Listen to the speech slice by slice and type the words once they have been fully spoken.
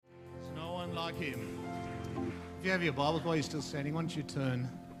like him. If you have your Bibles while you're still standing, why don't you turn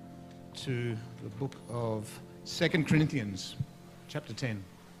to the book of 2 Corinthians, chapter 10.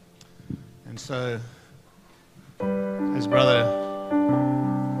 And so, as Brother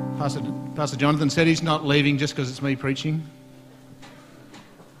Pastor Jonathan said, he's not leaving just because it's me preaching.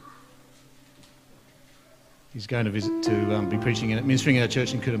 He's going to visit to be preaching and ministering at a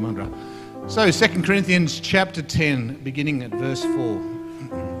church in Cootamundra. So 2 Corinthians chapter 10, beginning at verse 4.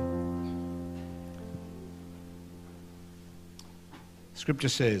 Scripture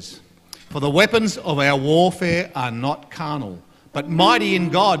says, "For the weapons of our warfare are not carnal, but mighty in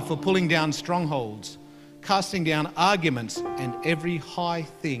God for pulling down strongholds, casting down arguments and every high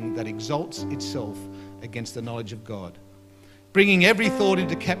thing that exalts itself against the knowledge of God, bringing every thought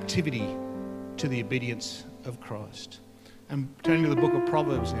into captivity to the obedience of Christ." And turning to the book of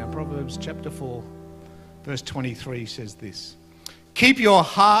Proverbs now. Proverbs chapter 4, verse 23 says this, "Keep your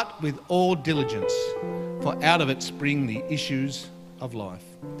heart with all diligence, for out of it spring the issues of life."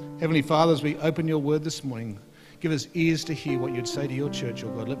 Heavenly Father, as we open your word this morning, give us ears to hear what you'd say to your church, oh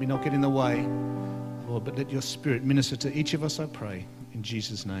God. Let me not get in the way, Lord, but let your Spirit minister to each of us, I pray. In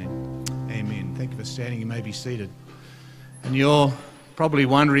Jesus' name, amen. Thank you for standing. You may be seated. And you're probably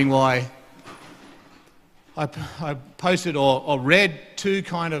wondering why I posted or read two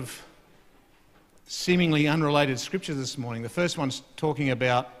kind of seemingly unrelated scriptures this morning. The first one's talking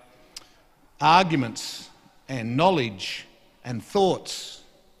about arguments and knowledge and thoughts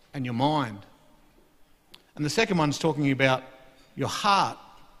and your mind. And the second one's talking about your heart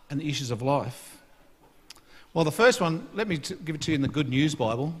and the issues of life. Well, the first one, let me give it to you in the Good News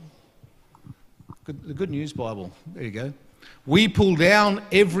Bible. The Good News Bible. There you go. "We pull down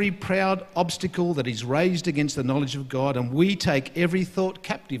every proud obstacle that is raised against the knowledge of God, and we take every thought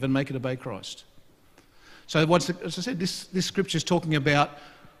captive and make it obey Christ." So as I said, this scripture is talking about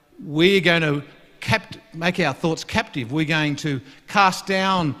we're going to make our thoughts captive. We're going to cast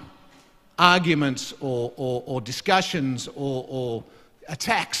down arguments or discussions or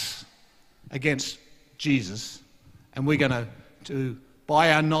attacks against Jesus, and we're going to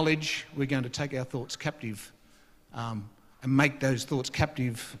by our knowledge, we're going to take our thoughts captive and make those thoughts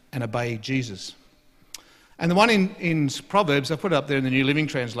captive and obey Jesus. And the one in Proverbs, I put it up there in the New Living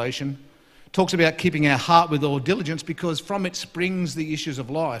Translation, talks about keeping our heart with all diligence because from it springs the issues of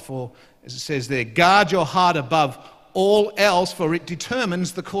life. Or as it says there, "Guard your heart above all else, for it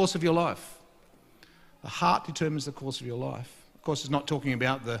determines the course of your life." The heart determines the course of your life. Of course, it's not talking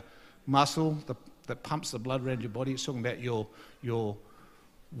about the muscle that pumps the blood around your body. It's talking about your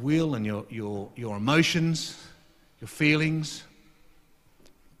will and your emotions, your feelings.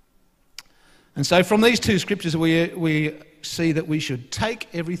 And so from these two scriptures, we see that we should take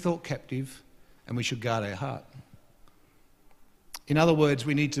every thought captive and we should guard our heart. In other words,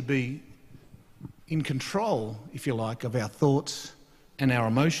 we need to be in control, if you like, of our thoughts and our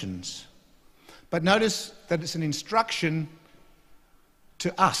emotions. But notice that it's an instruction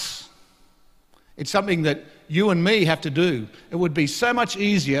to us. It's something that you and me have to do. It would be so much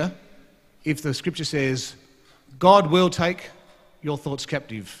easier if the scripture says, God will take your thoughts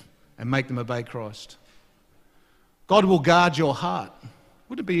captive and make them obey Christ. God will guard your heart.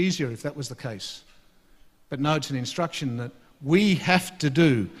 Would it be easier if that was the case? But no, it's an instruction that we have to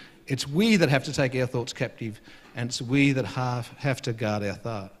do. It's we that have to take our thoughts captive, and it's we that have to guard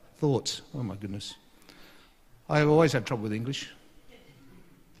our thoughts. Oh my goodness. I always have trouble with English.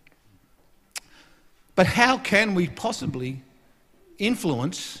 But how can we possibly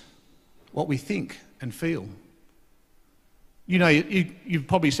influence what we think and feel? You know, you've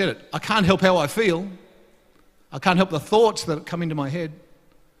probably said it. I can't help how I feel. I can't help the thoughts that come into my head.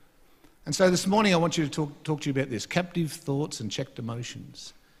 And so this morning I want you to talk to you about this. Captive thoughts and checked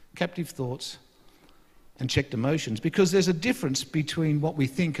emotions. Captive thoughts and checked emotions. Because there's a difference between what we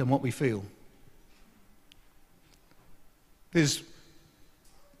think and what we feel. There's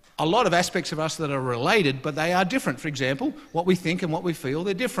a lot of aspects of us that are related, but they are different. For example, what we think and what we feel,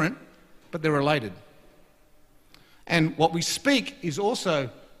 they're different, but they're related. And what we speak is also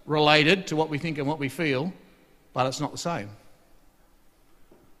related to what we think and what we feel, but it's not the same.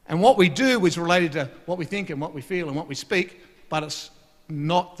 And what we do is related to what we think and what we feel and what we speak, but it's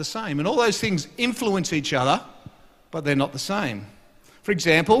not the same. And all those things influence each other, but they're not the same. For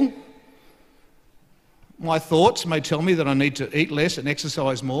example, my thoughts may tell me that I need to eat less and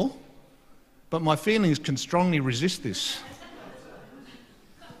exercise more, but my feelings can strongly resist this.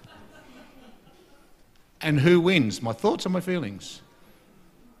 And who wins, my thoughts or my feelings?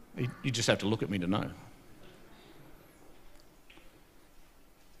 You just have to look at me to know.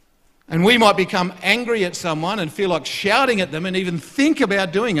 And we might become angry at someone and feel like shouting at them and even think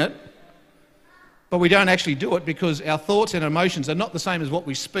about doing it, but we don't actually do it because our thoughts and emotions are not the same as what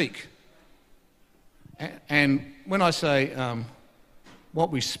we speak. And when I say what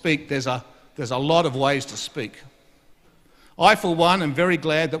we speak, there's a lot of ways to speak. I, for one, am very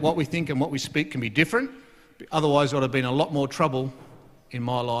glad that what we think and what we speak can be different. Otherwise, I'd have been in a lot more trouble in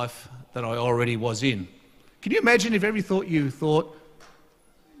my life than I already was in. Can you imagine if every thought you thought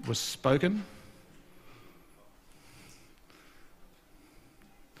was spoken?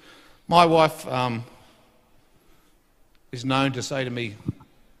 My wife is known to say to me,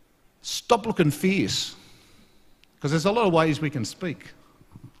 "Stop looking fierce," because there's a lot of ways we can speak,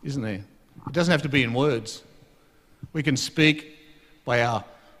 isn't there? It doesn't have to be in words. We can speak by our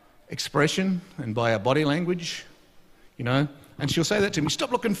expression and by our body language, you know. And she'll say that to me,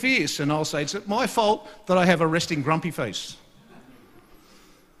 "Stop looking fierce." And I'll say, "It's my fault that I have a resting grumpy face."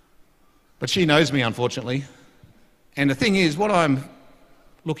 But she knows me, unfortunately. And the thing is, what I'm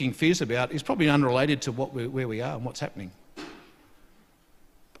looking fierce about is probably unrelated to where we are and what's happening.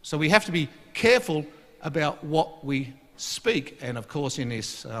 So we have to be careful about what we speak. And of course, in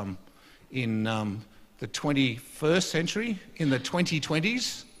this, the 21st century, in the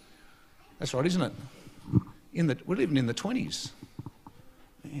 2020s, that's right, isn't it? We're living in the 20s.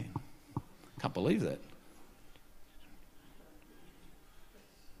 Man, can't believe that.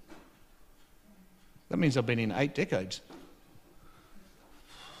 That means I've been in 8 decades.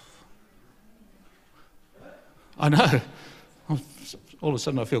 I know. All of a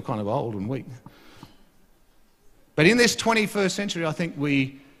sudden I feel kind of old and weak. But in this 21st century, I think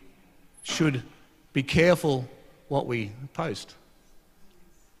we should be careful what we post.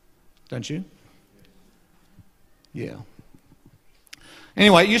 Don't you? Yeah.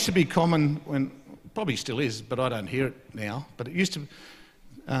 Anyway, it used to be common probably still is, but I don't hear it now, but it used to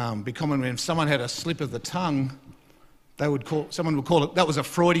be common when someone had a slip of the tongue, someone would call it, that was a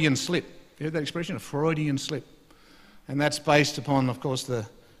Freudian slip. You heard that expression? A Freudian slip. And that's based upon, of course, the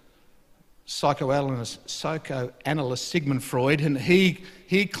psychoanalyst Sigmund Freud, and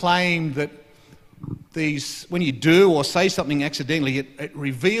he claimed that when you do or say something accidentally, it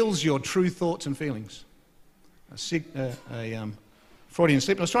reveals your true thoughts and feelings. A Freudian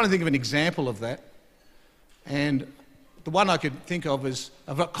slip. I was trying to think of an example of that, and the one I could think of is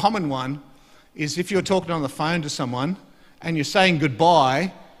a common one is if you're talking on the phone to someone and you're saying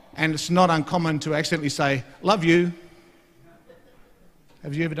goodbye, and it's not uncommon to accidentally say, "Love you."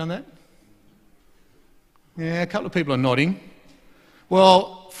 Have you ever done that? Yeah, a couple of people are nodding.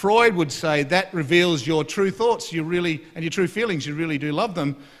 Well, Freud would say that reveals your true thoughts, and your true feelings. You really do love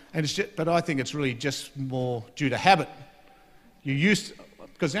them, but I think it's really just more due to habit.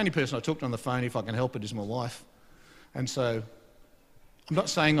 Because the only person I talk to on the phone, if I can help it, is my wife, and so I'm not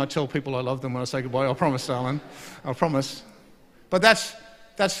saying I tell people I love them when I say goodbye. I promise, darling. I promise. But that's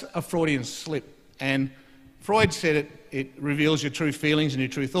a Freudian slip, and Freud said it reveals your true feelings and your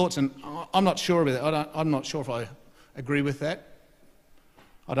true thoughts, and I'm not sure about that. I'm not sure if I agree with that.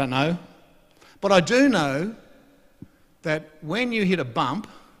 I don't know. But I do know that when you hit a bump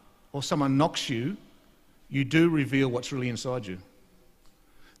or someone knocks you, you do reveal what's really inside you.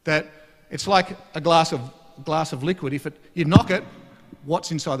 That it's like a glass of liquid. If you knock it,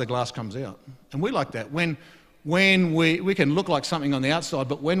 what's inside the glass comes out. And we like that. When we can look like something on the outside,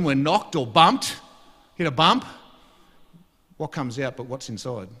 but when we're knocked or bumped, hit a bump, what comes out but what's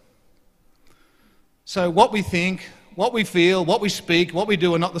inside? So what we think, what we feel, what we speak, what we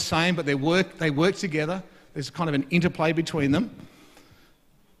do are not the same, but they work together. There's kind of an interplay between them.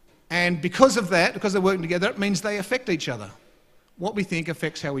 And because of that, because they're working together, it means they affect each other. What we think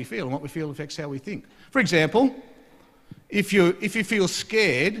affects how we feel, and what we feel affects how we think. For example, if you feel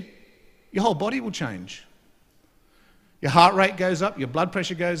scared, your whole body will change. Your heart rate goes up, your blood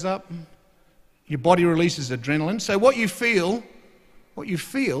pressure goes up, your body releases adrenaline. So what you feel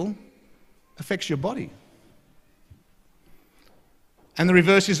affects your body. And the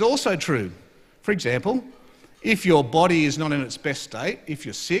reverse is also true. For example, if your body is not in its best state, if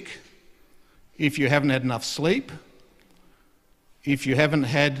you're sick, if you haven't had enough sleep, if you haven't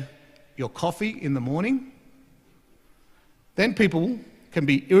had your coffee in the morning, then people can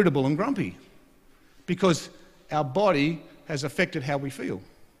be irritable and grumpy because our body has affected how we feel.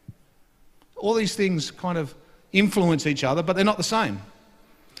 All these things kind of influence each other, but they're not the same.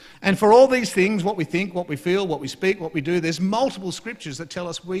 And for all these things, what we think, what we feel, what we speak, what we do, there's multiple scriptures that tell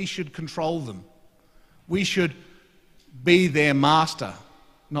us we should control them. We should be their master,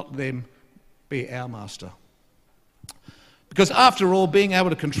 not them be our master. Because after all, being able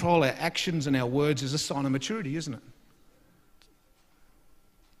to control our actions and our words is a sign of maturity, isn't it?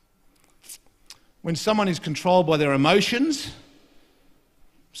 When someone is controlled by their emotions,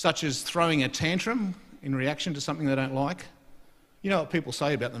 such as throwing a tantrum in reaction to something they don't like. You know what people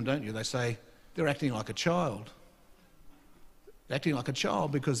say about them, don't you? They say they're acting like a child. They're acting like a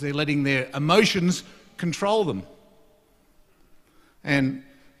child because they're letting their emotions control them. And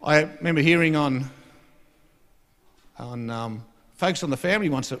I remember hearing on Focus on the Family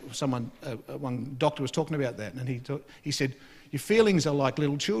once, one doctor was talking about that, and he said, your feelings are like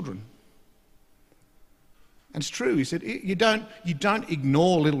little children. And it's true. He said, you don't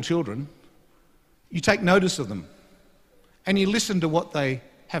ignore little children. You take notice of them, and you listen to what they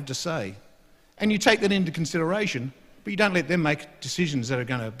have to say, and you take that into consideration, but you don't let them make decisions that are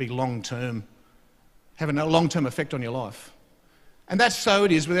going to be long-term, have a long-term effect on your life. And that's so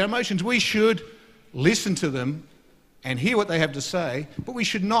it is with our emotions. We should listen to them and hear what they have to say, but we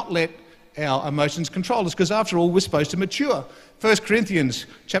should not let our emotions control us, because after all, we're supposed to mature. 1 Corinthians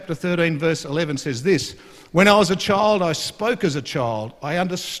chapter 13, verse 11 says this, when I was a child, I spoke as a child, I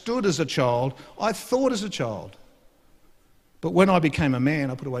understood as a child, I thought as a child. But when I became a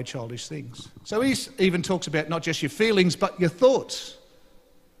man, I put away childish things. So he even talks about not just your feelings, but your thoughts.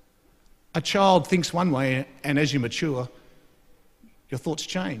 A child thinks one way, and as you mature, your thoughts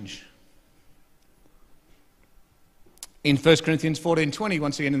change. In 1 Corinthians 14:20,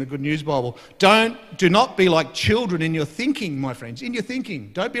 once again in the Good News Bible, do not be like children in your thinking, my friends, in your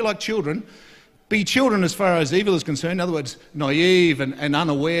thinking. Don't be like children. Be children as far as evil is concerned. In other words, naive and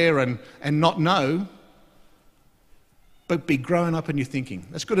unaware and not know. But be grown up in your thinking.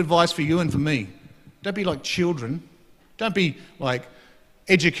 That's good advice for you and for me. Don't be like children. Don't be like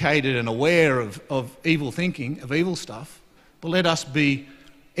educated and aware of evil thinking, of evil stuff. But let us be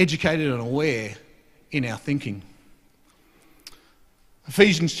educated and aware in our thinking.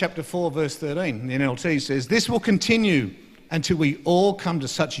 Ephesians chapter 4, verse 13, the NLT says, this will continue until we all come to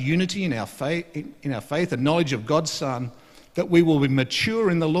such unity in our faith and knowledge of God's Son, that we will be mature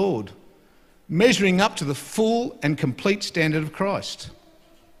in the Lord, measuring up to the full and complete standard of Christ.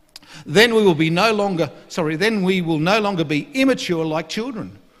 Then we will no longer be immature like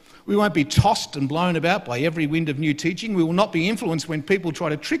children. We won't be tossed and blown about by every wind of new teaching. We will not be influenced when people try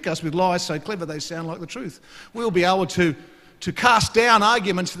to trick us with lies so clever they sound like the truth. We will be able to cast down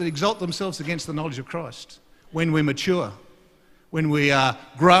arguments that exalt themselves against the knowledge of Christ when we're mature, when we are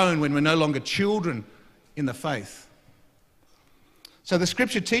grown, when we're no longer children in the faith. So the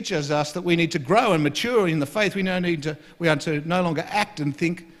Scripture teaches us that we need to grow and mature in the faith. We are to no longer act and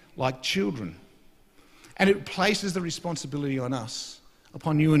think like children. And it places the responsibility on us,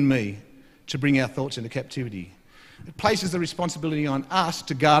 upon you and me, to bring our thoughts into captivity. It places the responsibility on us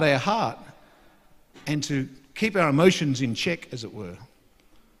to guard our heart and to keep our emotions in check, as it were.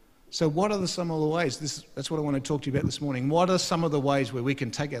 So what are some of the ways? That's what I want to talk to you about this morning. What are some of the ways where we can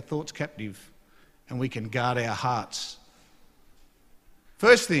take our thoughts captive and we can guard our hearts?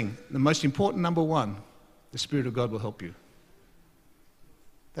 First thing, the most important, number one, the Spirit of God will help you.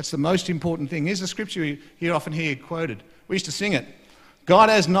 That's the most important thing. Here's the scripture you often hear quoted. We used to sing it. God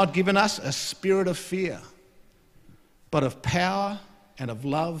has not given us a spirit of fear, but of power and of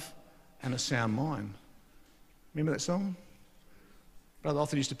love and a sound mind. Remember that song? Brother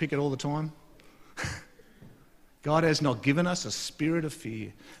Arthur used to pick it all the time. God has not given us a spirit of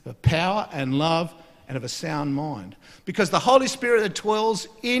fear, of power and love and of a sound mind. Because the Holy Spirit that dwells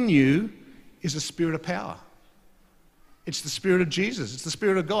in you is a spirit of power. It's the Spirit of Jesus. It's the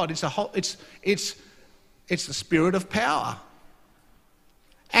Spirit of God. It's the Spirit of power.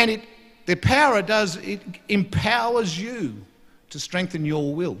 And the power it does, it empowers you to strengthen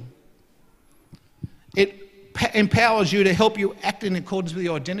your will. It empowers you to help you act in accordance with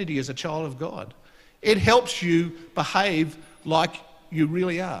your identity as a child of God. It helps you behave like you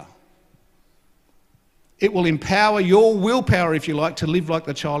really are. It will empower your willpower, if you like, to live like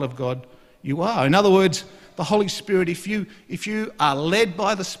the child of God you are. In other words, the Holy Spirit, if you are led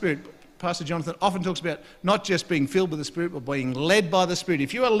by the Spirit, Pastor Jonathan often talks about not just being filled with the Spirit, but being led by the Spirit.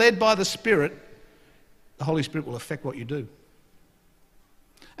 If you are led by the Spirit, the Holy Spirit will affect what you do.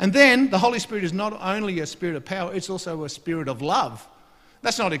 And then the Holy Spirit is not only a spirit of power, it's also a spirit of love.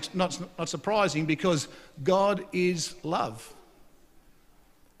 That's not surprising, because God is love.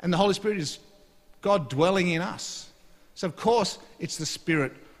 And the Holy Spirit is God dwelling in us. So of course it's the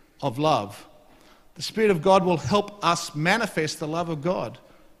spirit of love. The Spirit of God will help us manifest the love of God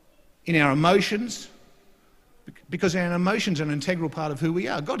in our emotions, because our emotions are an integral part of who we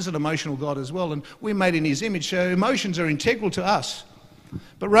are. God is an emotional God as well, and we're made in His image, so emotions are integral to us.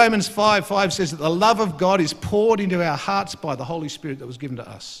 But Romans 5:5 says that the love of God is poured into our hearts by the Holy Spirit that was given to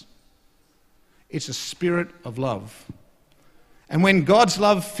us. It's a spirit of love. And when God's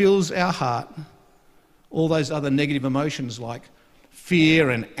love fills our heart, all those other negative emotions like fear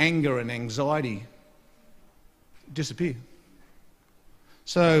and anger and anxiety disappear.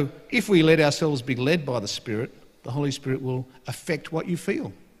 So if we let ourselves be led by the Spirit, the Holy Spirit will affect what you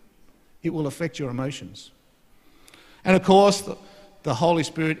feel. It will affect your emotions. And of course, the Holy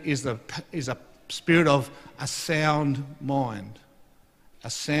Spirit is a spirit of a sound mind. A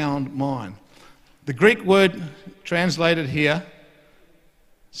sound mind. The Greek word translated here,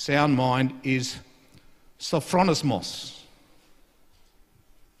 sound mind, is sophronismos.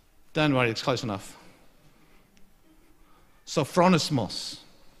 Don't worry, it's close enough. Sophronismos,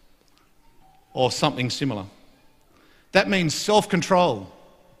 or something similar. That means self-control.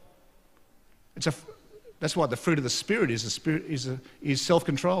 That's what the fruit of the Spirit is. The Spirit is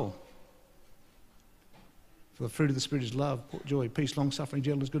self-control. For the fruit of the Spirit is love, joy, peace, long-suffering,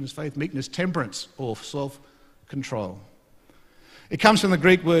 gentleness, goodness, faith, meekness, temperance, or self-control. It comes from the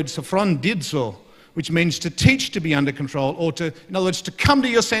Greek word sophrondidzo, which means to teach to be under control, or to, in other words, to come to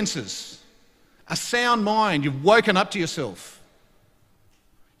your senses. A sound mind, you've woken up to yourself.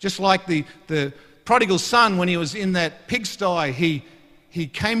 Just like the prodigal son, when he was in that pigsty, he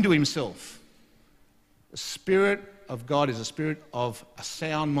came to himself. The Spirit of God is a spirit of a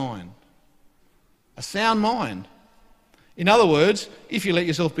sound mind. A sound mind. In other words, if you let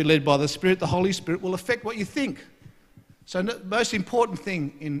yourself be led by the Spirit, the Holy Spirit will affect what you think. So the most important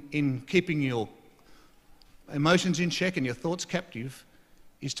thing in keeping your emotions in check and your thoughts captive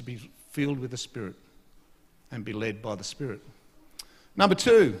is to be filled with the Spirit and be led by the Spirit. Number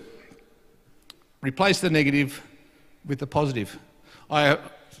 2, replace the negative with the positive. I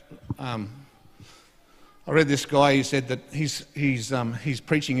read this guy, he said that his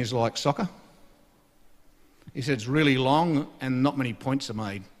preaching is like soccer. He said it's really long and not many points are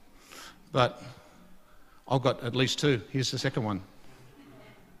made. But I've got at least 2. Here's the second one.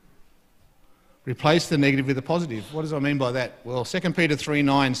 Replace the negative with the positive. What does I mean by that? Well, 2 Peter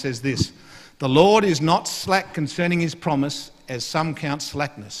 3:9 says this: "The Lord is not slack concerning his promise, as some count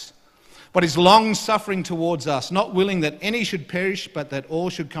slackness, but is long-suffering towards us, not willing that any should perish, but that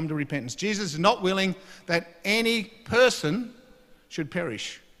all should come to repentance." Jesus is not willing that any person should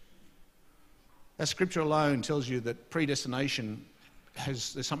perish. That scripture alone tells you that predestination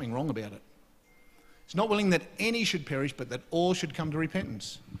there's something wrong about it. He's not willing that any should perish, but that all should come to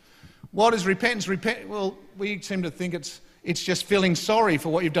repentance. What is repentance? Well, we seem to think it's just feeling sorry for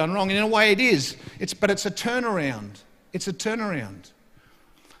what you've done wrong. And in a way it is. But it's a turnaround. It's a turnaround.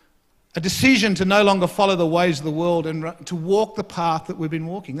 A decision to no longer follow the ways of the world and to walk the path that we've been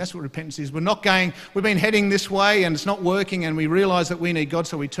walking. That's what repentance is. We've been heading this way and it's not working, and we realise that we need God,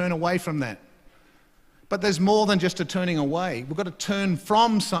 so we turn away from that. But there's more than just a turning away. We've got to turn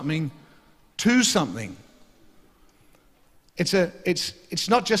from something to something. It's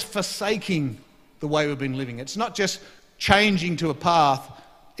not just forsaking the way we've been living. It's not just changing to a path.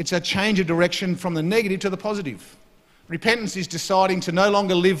 It's a change of direction from the negative to the positive. Repentance is deciding to no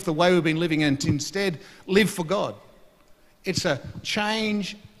longer live the way we've been living and to instead live for God. It's a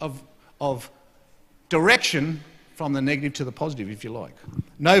change of direction from the negative to the positive, if you like.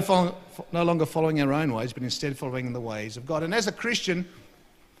 No longer following our own ways, but instead following the ways of God. And as a Christian,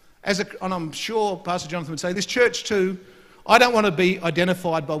 and I'm sure Pastor Jonathan would say, this church too, I don't want to be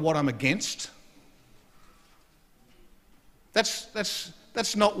identified by what I'm against. That's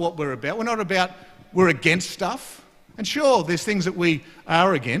not what we're about. We're not about we're against stuff. And sure, there's things that we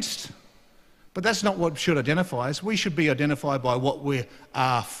are against, but that's not what should identify us. We should be identified by what we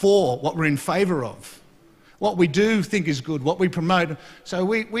are for, what we're in favour of, what we do think is good, what we promote. So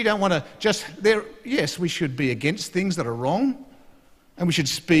we don't want to just... Yes, we should be against things that are wrong, and we should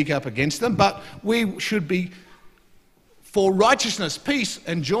speak up against them, but we should be for righteousness, peace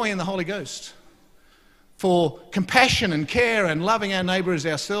and joy in the Holy Ghost, for compassion and care and loving our neighbour as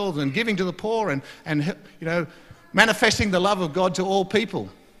ourselves and giving to the poor and manifesting the love of God to all people.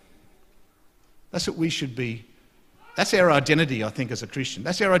 That's what we should be. That's our identity, I think, as a Christian.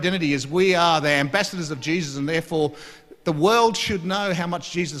 That's our identity, is we are the ambassadors of Jesus, and therefore the world should know how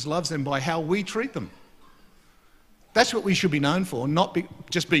much Jesus loves them by how we treat them. That's what we should be known for, not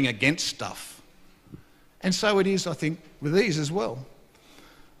just being against stuff. And so it is, I think, with these as well.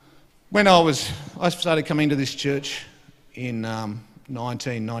 When I started coming to this church in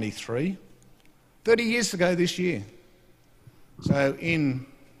 1993, 30 years ago this year. So is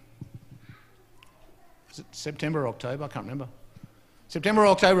it September or October? I can't remember. September or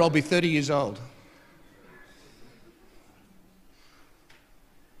October, I'll be 30 years old.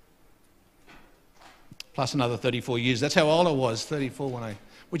 Plus another 34 years. That's how old I was, 34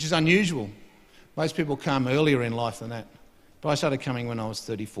 which is unusual. Most people come earlier in life than that. But I started coming when I was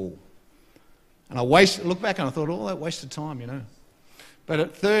 34. And I looked back and I thought, all that wasted time, But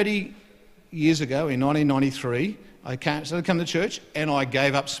at 30 years ago, in 1993, I started coming to church and I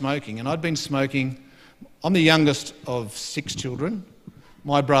gave up smoking. And I'd been smoking. I'm the youngest of 6 children.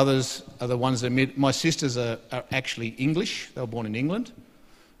 My brothers are the ones that my sisters are actually English. They were born in England.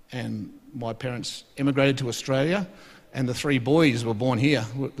 And my parents immigrated to Australia. And the 3 boys were born here.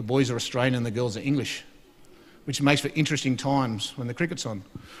 The boys are Australian and the girls are English, which makes for interesting times when the cricket's on.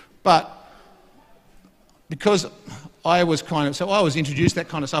 But because I was introduced to that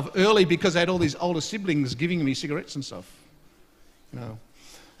kind of stuff early because I had all these older siblings giving me cigarettes and stuff,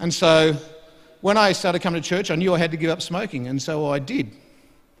 And so when I started coming to church, I knew I had to give up smoking, and so I did.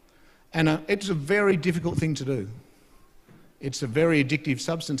 And it's a very difficult thing to do. It's a very addictive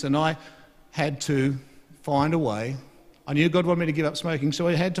substance, and I had to find a way. I knew God wanted me to give up smoking, so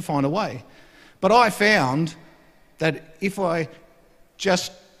I had to find a way. But I found that if I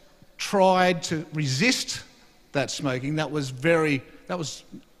just tried to resist that smoking, that was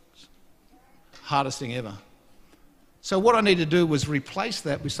hardest thing ever. So what I needed to do was replace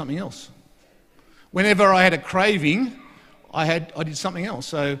that with something else. Whenever I had a craving, I did something else.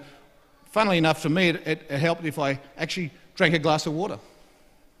 So funnily enough for me, it helped if I actually drank a glass of water.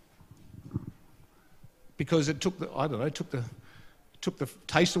 Because it took the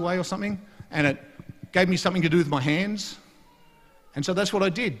taste away or something, and it gave me something to do with my hands. And so that's what I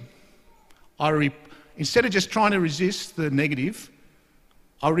did. Instead of just trying to resist the negative,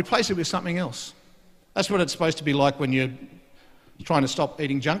 I replace it with something else. That's what it's supposed to be like when you're trying to stop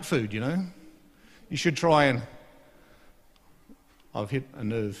eating junk food, You should try and... I've hit a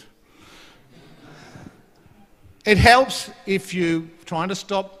nerve. It helps if you're trying to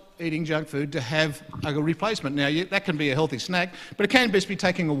stop eating junk food to have a replacement. Now, that can be a healthy snack, but it can best be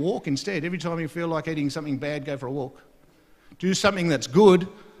taking a walk instead. Every time you feel like eating something bad, go for a walk. Do something that's good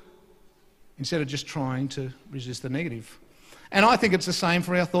instead of just trying to resist the negative. And I think it's the same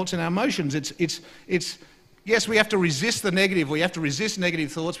for our thoughts and our emotions. Yes, we have to resist the negative. We have to resist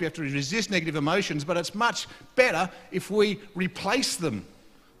negative thoughts. We have to resist negative emotions. But it's much better if we replace them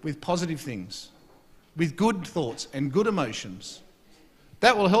with positive things, with good thoughts and good emotions.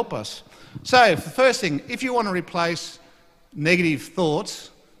 That will help us. So, the first thing, if you want to replace negative thoughts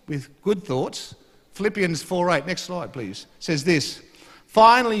with good thoughts, Philippians 4:8, next slide please, says this: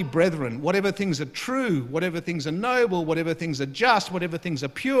 "Finally, brethren, whatever things are true, whatever things are noble, whatever things are just, whatever things are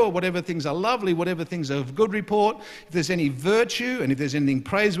pure, whatever things are lovely, whatever things are of good report, if there's any virtue and if there's anything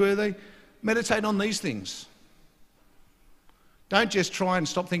praiseworthy, meditate on these things." Don't just try and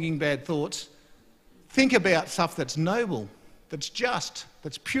stop thinking bad thoughts. Think about stuff that's noble, that's just,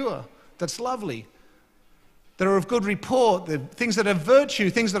 that's pure, that's lovely, that are of good report, the things that are virtue,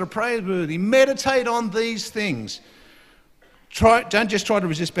 things that are praiseworthy. Meditate on these things. Don't just try to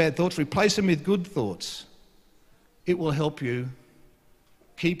resist bad thoughts, replace them with good thoughts. It will help you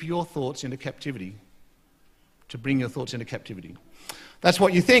keep your thoughts into captivity, to bring your thoughts into captivity. That's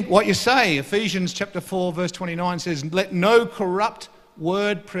what you think, what you say. Ephesians chapter 4, verse 29 says, "Let no corrupt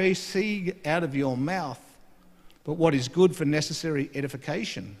word proceed out of your mouth, but what is good for necessary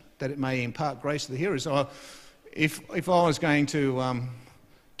edification, that it may impart grace to the hearers." If I was going to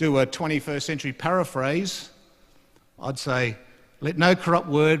do a 21st century paraphrase, I'd say, let no corrupt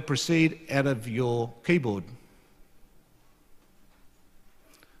word proceed out of your keyboard,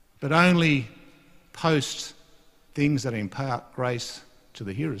 but only post things that impart grace to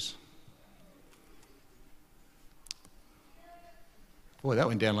the hearers. Boy, that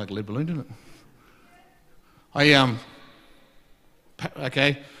went down like a lead balloon, didn't it?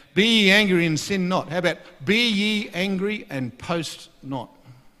 Okay. Be ye angry and sin not. How about be ye angry and post not?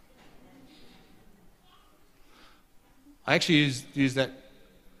 I actually used that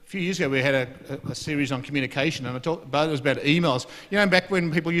a few years ago. We had a series on communication, and it was about emails. You know, back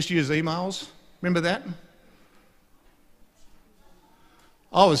when people used to use emails? Remember that?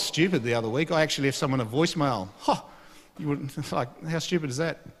 I was stupid the other week. I actually left someone a voicemail. You wouldn't, like, how stupid is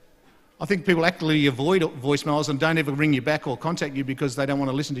that? I think people actively avoid voicemails and don't ever ring you back or contact you because they don't want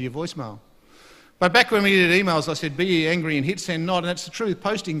to listen to your voicemail. But back when we did emails, I said, be ye angry and hit send not, and that's the truth.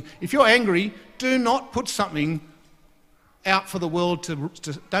 Posting, if you're angry, do not put something out for the world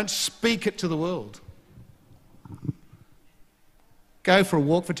don't speak it to the world. Go for a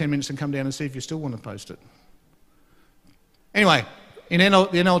walk for 10 minutes and come down and see if you still want to post it. Anyway, the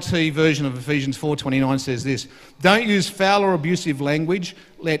NLT version of Ephesians 4:29 says this: "Don't use foul or abusive language.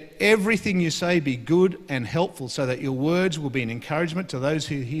 Let everything you say be good and helpful, so that your words will be an encouragement to those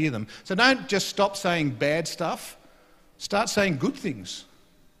who hear them." So don't just stop saying bad stuff. Start saying good things.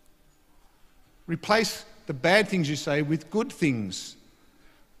 Replace the bad things you say with good things.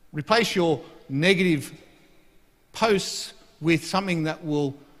 Replace your negative posts with something that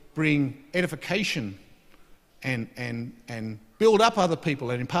will bring edification and build up other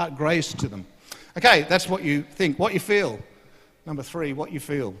people and impart grace to them. Okay, that's what you think. What you feel. Number 3, what you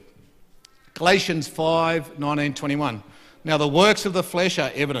feel. Galatians 5:19-21. Now the works of the flesh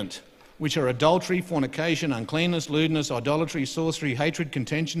are evident, which are adultery, fornication, uncleanness, lewdness, idolatry, sorcery, hatred,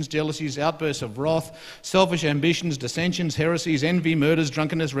 contentions, jealousies, outbursts of wrath, selfish ambitions, dissensions, heresies, envy, murders,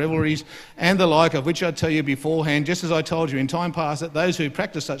 drunkenness, revelries, and the like, of which I tell you beforehand, just as I told you in time past, that those who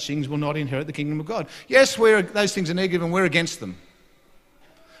practice such things will not inherit the kingdom of God. Yes, those things are negative and we're against them.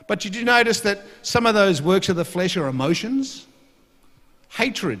 But did you notice that some of those works of the flesh are emotions?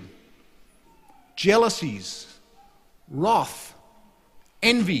 Hatred, jealousies, wrath,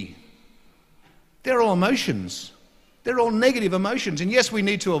 envy. They're all emotions. They're all negative emotions. And yes, we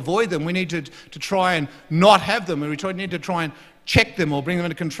need to avoid them. We need to try and not have them. And we need to try and check them or bring them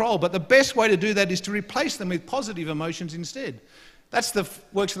under control. But the best way to do that is to replace them with positive emotions instead. That's the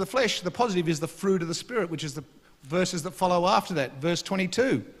works of the flesh. The positive is the fruit of the Spirit, which is the verses that follow after that. Verse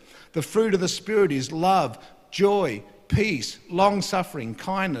 22. The fruit of the Spirit is love, joy, peace, long-suffering,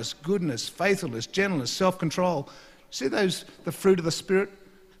 kindness, goodness, faithfulness, gentleness, self-control. See those, the fruit of the Spirit?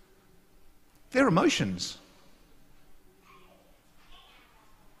 They're emotions.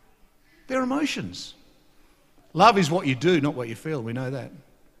 They're emotions. Love is what you do, not what you feel. We know that.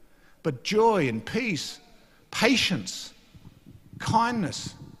 But joy and peace, patience,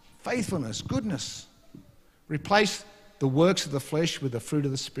 kindness, faithfulness, goodness. Replace the works of the flesh with the fruit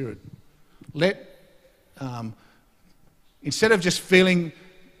of the Spirit. Instead of just feeling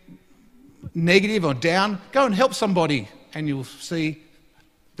negative or down, go and help somebody and you'll see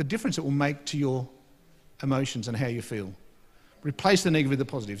the difference it will make to your emotions and how you feel. Replace the negative with the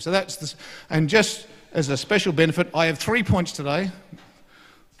positive. So that's this. And just as a special benefit, I have 3 points today.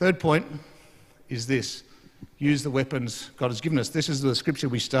 Third point is this. Use the weapons God has given us. This is the scripture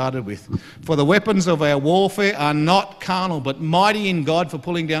we started with. For the weapons of our warfare are not carnal, but mighty in God for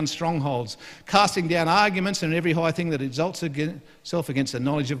pulling down strongholds, casting down arguments and every high thing that exalts itself against the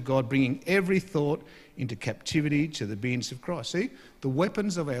knowledge of God, bringing every thought into captivity to the obedience of Christ. See, the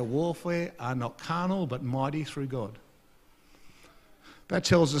weapons of our warfare are not carnal, but mighty through God. That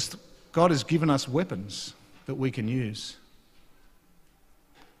tells us God has given us weapons that we can use.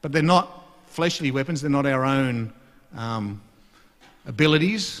 But they're not fleshly weapons, they're not our own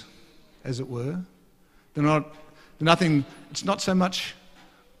abilities, as it were. It's not so much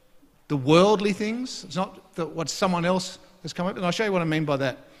the worldly things, it's not what someone else has come up with. And I'll show you what I mean by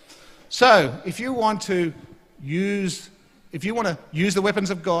that. So, if you want to use the weapons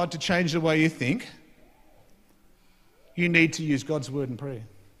of God to change the way you think, you need to use God's word and prayer.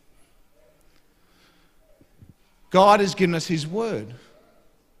 God has given us his word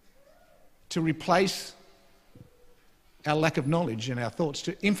to replace our lack of knowledge in our thoughts,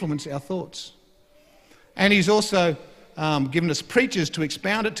 to influence our thoughts. And he's also given us preachers to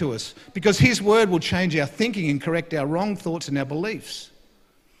expound it to us, because his word will change our thinking and correct our wrong thoughts and our beliefs.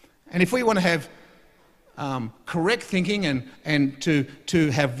 And if we want to have correct thinking and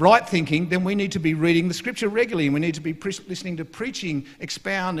to have right thinking, then we need to be reading the scripture regularly, and we need to be listening to preaching,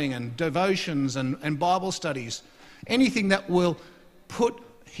 expounding and devotions and Bible studies. Anything that will put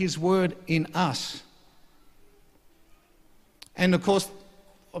his word in us. And of course,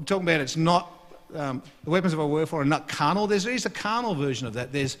 I'm talking about it's not, the weapons of our warfare are not carnal. There is a carnal version of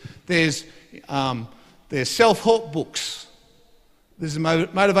that. There's self-help books. There's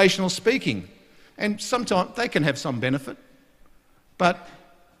motivational speaking. And sometimes they can have some benefit, but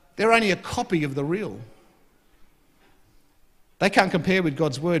they're only a copy of the real. They can't compare with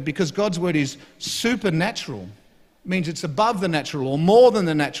God's word, because God's word is supernatural. Means it's above the natural, or more than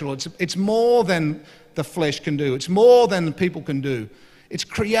the natural. It's more than the flesh can do. It's more than the people can do. It's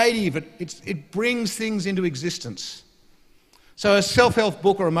creative. It brings things into existence. So a self-help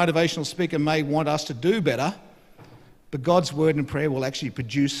book or a motivational speaker may want us to do better, but God's word and prayer will actually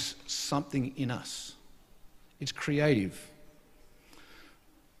produce something in us. It's creative.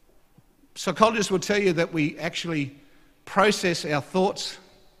 Psychologists will tell you that we actually process our thoughts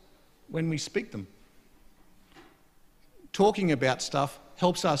when we speak them. Talking about stuff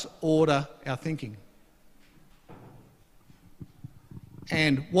helps us order our thinking.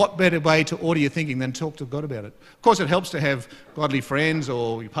 And what better way to order your thinking than talk to God about it? Of course, it helps to have godly friends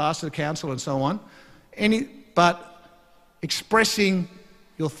or your pastor, counsel, and so on. But expressing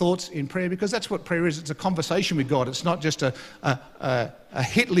your thoughts in prayer, because that's what prayer is. It's a conversation with God. It's not just a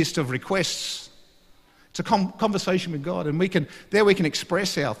hit list of requests. It's a conversation with God, and we can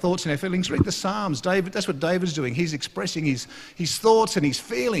express our thoughts and our feelings. Read the Psalms. David, that's what David's doing. He's expressing his thoughts and his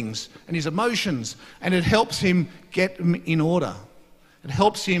feelings and his emotions, and it helps him get them in order. It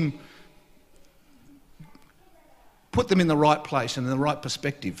helps him put them in the right place and in the right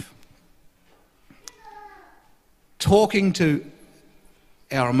perspective. Talking to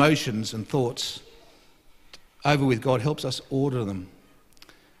our emotions and thoughts over with God helps us order them.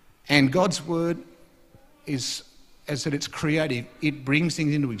 And God's word is, as I said, it's creative. It brings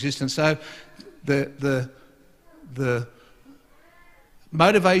things into existence. So the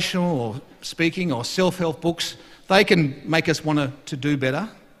motivational or speaking or self-help books, they can make us want to do better.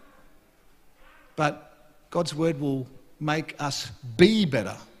 But God's word will make us be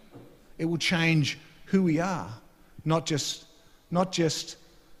better. It will change who we are, not just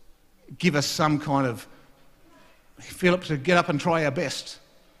give us some kind of feel up to get up and try our best.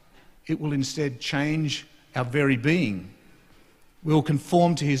 It will instead change our very being. We will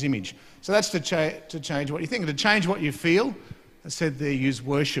conform to his image. So that's to change what you think. To change what you feel, I said there, use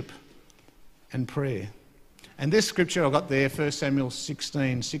worship and prayer. And this scripture I've got there, 1 Samuel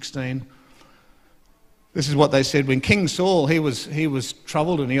 16:16. This is what they said when King Saul, he was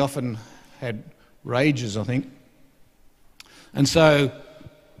troubled and he often had rages, I think. And so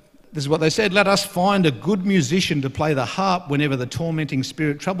this is what they said: let us find a good musician to play the harp whenever the tormenting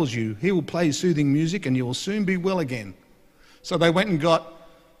spirit troubles you. He will play soothing music and you will soon be well again. So they went and got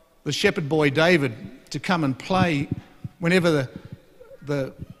the shepherd boy David to come and play whenever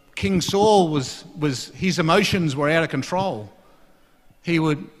the King Saul was his emotions were out of control. They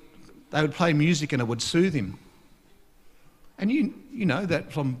would play music and it would soothe him. And you know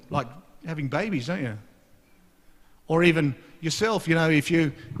that from like having babies, don't you? Or even yourself,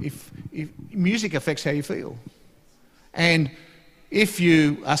 if music affects how you feel. And if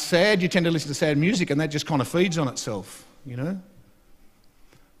you are sad, you tend to listen to sad music and that just kind of feeds on itself, And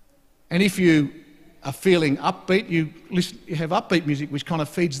if you are feeling upbeat, you have upbeat music which kind of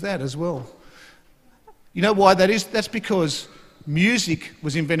feeds that as well. You know why that is? That's because music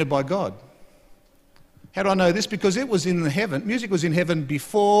was invented by God. How do I know this? Because it was in heaven. Music was in heaven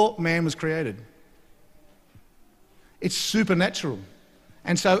before man was created. It's supernatural.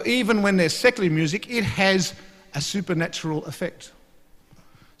 And so even when there's secular music, it has a supernatural effect.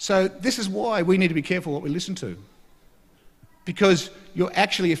 So this is why we need to be careful what we listen to. Because you're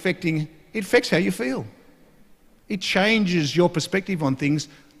actually it affects how you feel. It changes your perspective on things,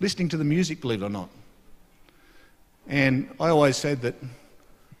 listening to the music, believe it or not. And I always said that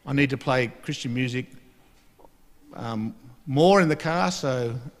I need to play Christian music more in the car,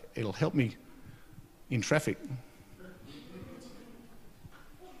 so it'll help me in traffic.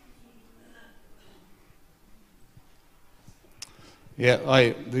 Yeah,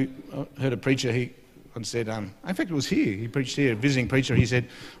 I heard a preacher, he once said, in fact it was here, he preached here, a visiting preacher, he said,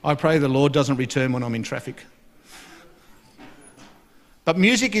 I pray the Lord doesn't return when I'm in traffic. But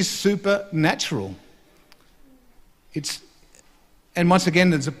music is supernatural. And once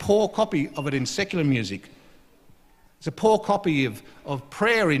again, there's a poor copy of it in secular music. There's a poor copy of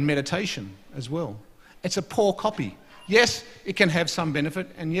prayer in meditation as well. It's a poor copy. Yes, it can have some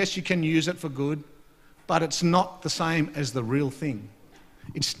benefit, and yes, you can use it for good, but it's not the same as the real thing.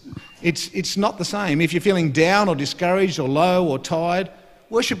 It's not the same. If you're feeling down or discouraged or low or tired,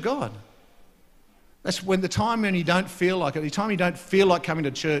 worship God. That's when the time when you don't feel like it, the time you don't feel like coming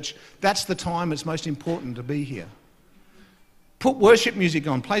to church, that's the time it's most important to be here. Put worship music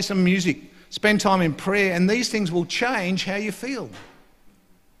on, play some music, spend time in prayer, and these things will change how you feel.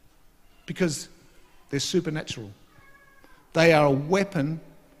 Because they're supernatural. They are a weapon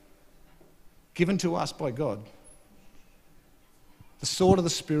given to us by God. The sword of the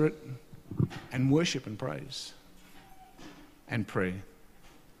Spirit, and worship and praise and prayer.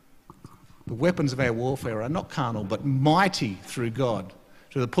 The weapons of our warfare are not carnal, but mighty through God,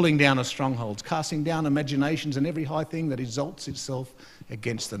 to the pulling down of strongholds, casting down imaginations and every high thing that exalts itself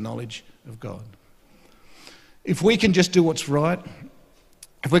against the knowledge of God. If we can just do what's right,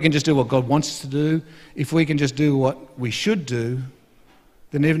 if we can just do what God wants us to do, if we can just do what we should do,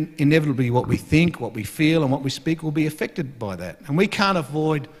 then inevitably what we think, what we feel and what we speak will be affected by that. And we can't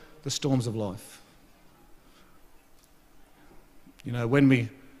avoid the storms of life. When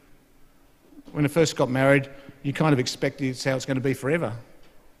I first got married, you kind of expect it's how it's going to be forever.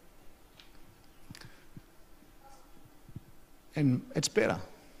 And it's better.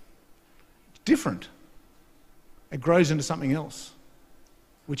 It's different. It grows into something else,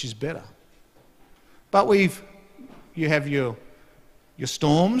 which is better. But you have your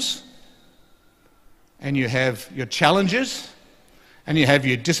storms, and you have your challenges, And you have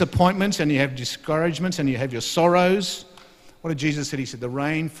your disappointments, and you have discouragements, and you have your sorrows. What did Jesus say? He said, the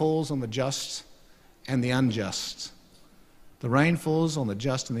rain falls on the just and the unjust. The rain falls on the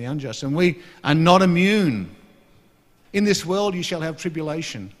just and the unjust. And we are not immune. In this world you shall have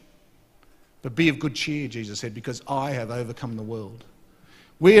tribulation. But be of good cheer, Jesus said, because I have overcome the world.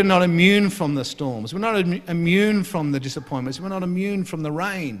 We are not immune from the storms. We're not immune from the disappointments. We're not immune from the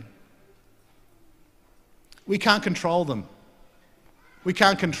rain. We can't control them. We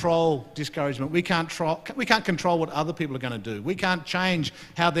can't control discouragement. We can't control what other people are going to do. We can't change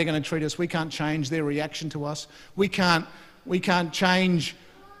how they're going to treat us. We can't change their reaction to us. We can't change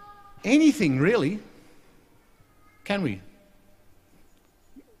anything, really. Can we?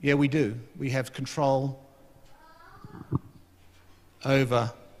 Yeah, we do. We have control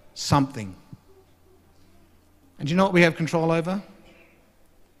over something. And do you know what we have control over?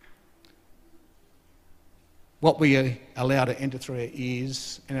 What we allow to enter through our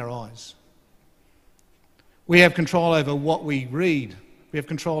ears and our eyes. We have control over what we read. We have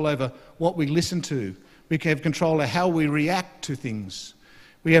control over what we listen to. We have control over how we react to things.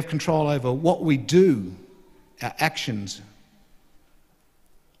 We have control over what we do, our actions.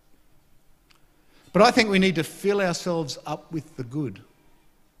 But I think we need to fill ourselves up with the good.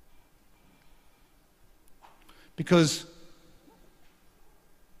 Because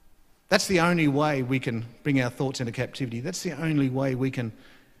that's the only way we can bring our thoughts into captivity. That's the only way we can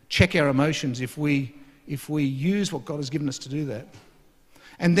check our emotions if we use what God has given us to do that.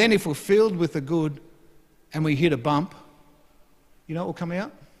 And then if we're filled with the good and we hit a bump, you know what will come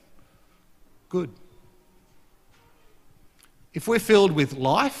out? Good. If we're filled with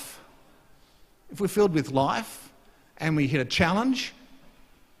life, and we hit a challenge,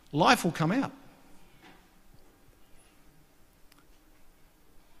 life will come out.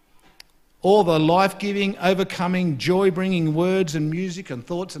 All the life-giving, overcoming, joy-bringing words and music and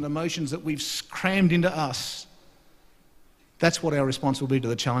thoughts and emotions that we've crammed into us, that's what our response will be to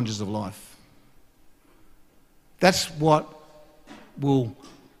the challenges of life. That's what will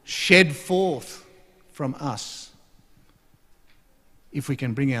shed forth from us if we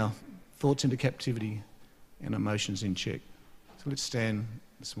can bring our thoughts into captivity and emotions in check. So let's stand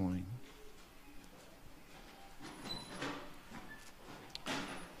this morning.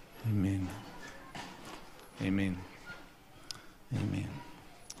 Amen. Amen. Amen.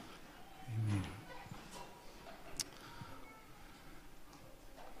 Amen.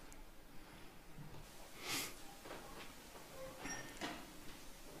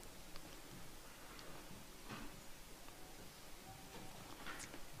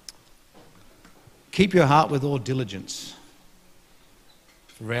 Keep your heart with all diligence,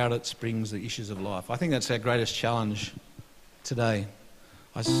 for out it springs the issues of life. I think that's our greatest challenge today.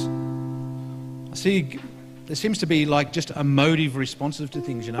 I see there seems to be like just emotive responses to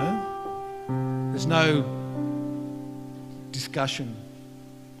things, you know. There's no discussion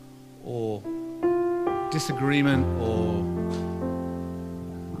or disagreement or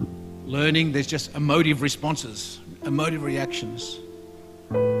learning. There's just emotive responses, emotive reactions.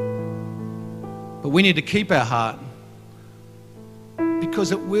 But we need to keep our heart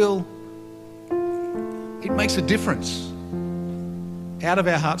because it makes a difference. Out of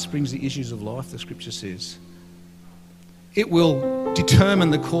our heart springs the issues of life, the scripture says. It will determine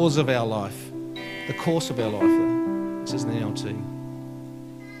the cause of our life, the course of our life, it says in the NLT.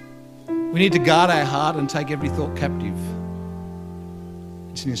 We need to guard our heart and take every thought captive.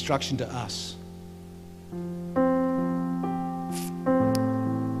 It's an instruction to us.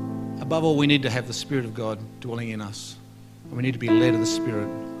 Above all, we need to have the Spirit of God dwelling in us. And we need to be led of the Spirit.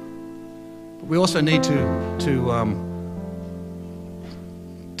 But we also need to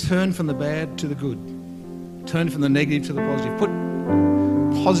turn from the bad to the good. Turn from the negative to the positive. Put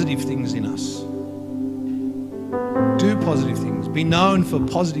positive things in us. Do positive things. Be known for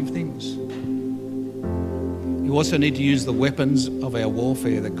positive things. You also need to use the weapons of our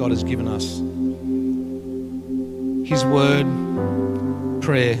warfare that God has given us. His word,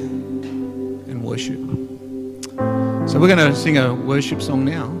 prayer, and worship. So we're going to sing a worship song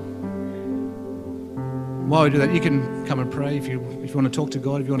now. While we do that, you can come and pray if you want to talk to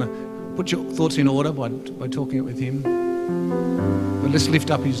God, if you want to put your thoughts in order by talking it with Him. But let's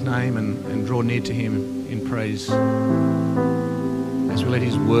lift up His name and draw near to Him in praise as we let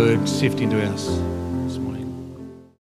His word sift into us.